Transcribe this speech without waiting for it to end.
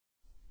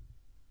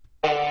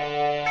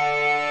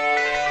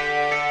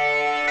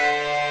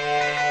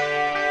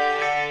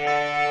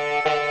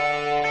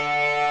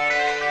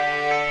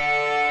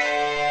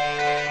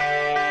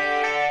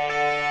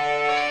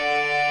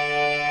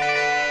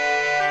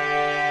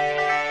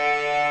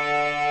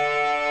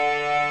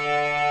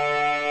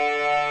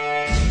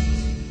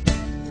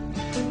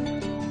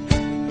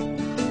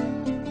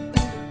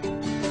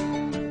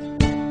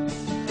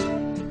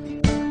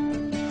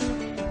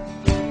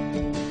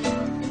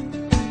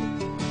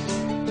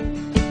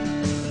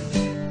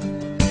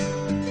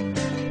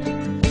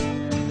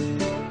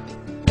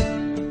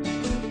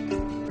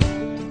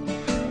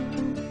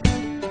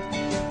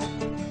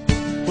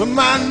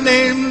My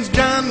name's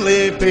John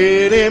Lee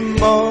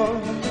Pettymore,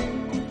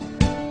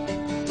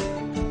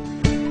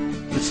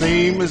 the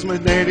same as my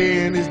daddy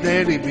and his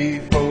daddy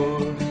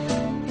before.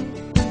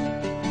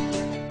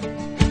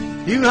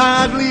 You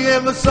hardly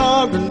ever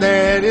saw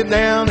Granddaddy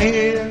down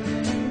here.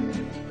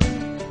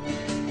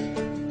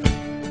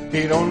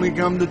 He'd only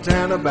come to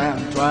town about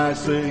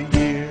twice a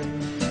year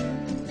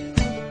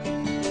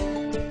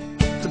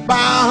to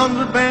buy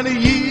 100 pounds of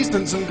yeast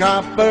and some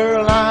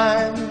copper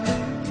lime.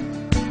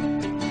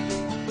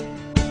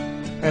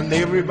 And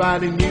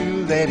everybody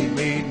knew that he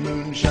made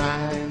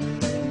moonshine.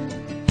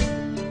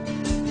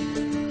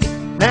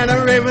 And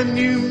a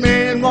revenue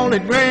man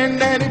wanted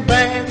Granddaddy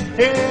bad,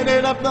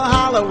 headed up the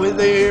holler with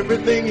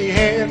everything he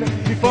had.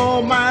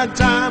 Before my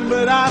time,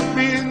 but I've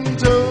been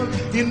told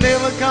you're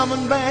never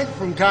coming back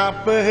from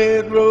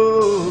Copperhead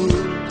Road.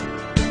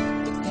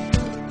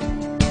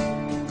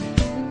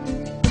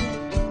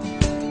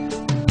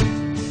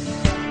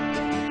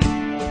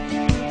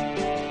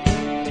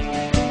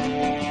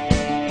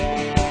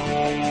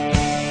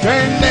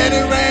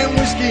 Granddaddy ran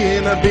whiskey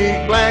in a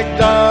big black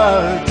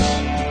Dodge.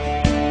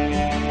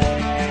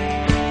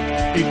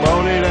 He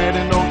bought it at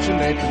an auction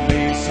at the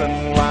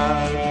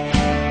nationwide.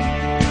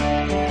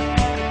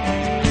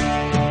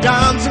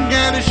 Johnson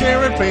County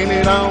Sheriff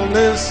painted on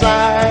the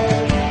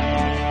side.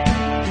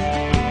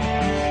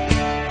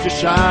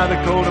 Just shot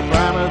a coat of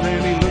primer,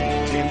 then he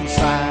looked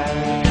inside.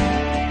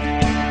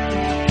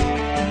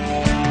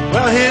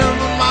 Well, him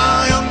and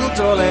my uncle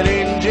tore that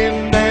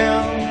engine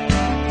down.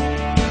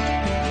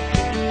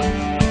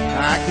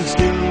 I can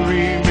still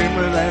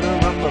remember that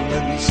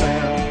rumbling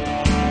sound.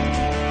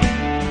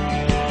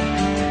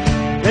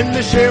 Then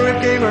the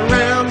sheriff came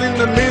around in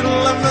the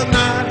middle of the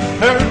night,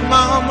 heard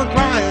Mama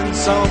crying,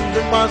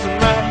 something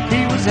wasn't right.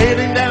 He was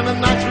heading down the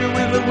Knoxville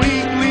with a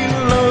weak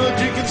little load.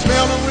 You could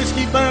smell the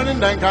whiskey burning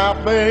down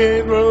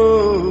Copperhead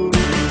Road.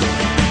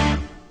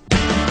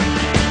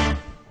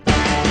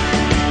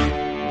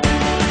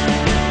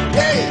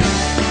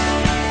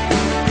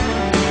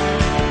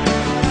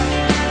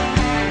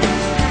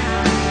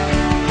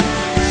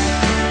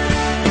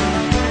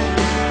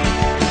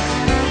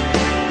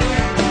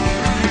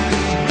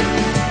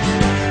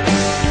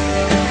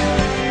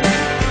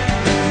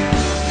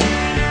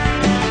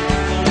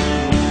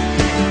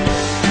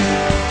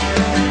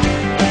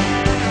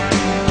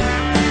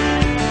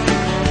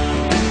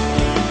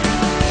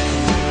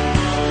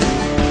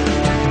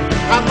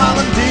 I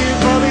volunteered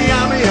for the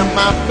Army on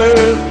my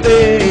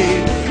birthday.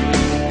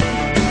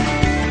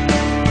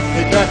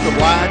 They got the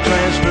white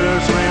trash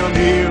first around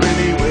here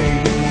anyway.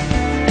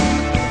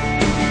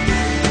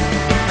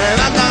 And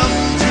I done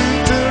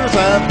 2 tours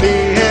of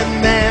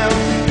Vietnam,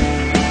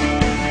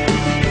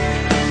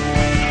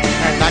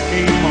 and I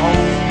came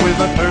home with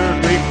a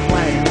perfect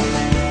plan.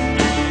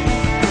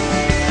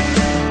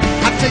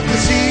 I take the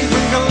sea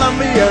from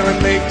Colombia and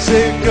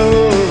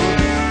Mexico.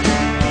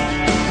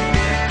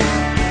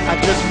 I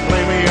just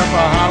play me up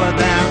a holler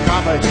down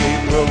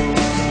Copperhead Road.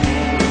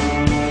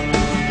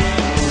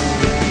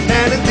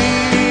 And the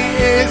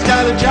DA's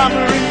got a chopper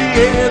in the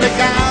air, they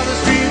got a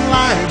street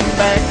line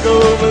back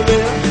over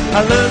there.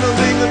 I learned a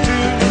thing or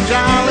two from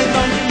Charlie,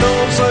 don't you know?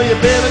 So you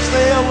better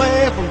stay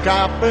away from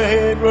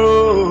Copperhead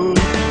Road.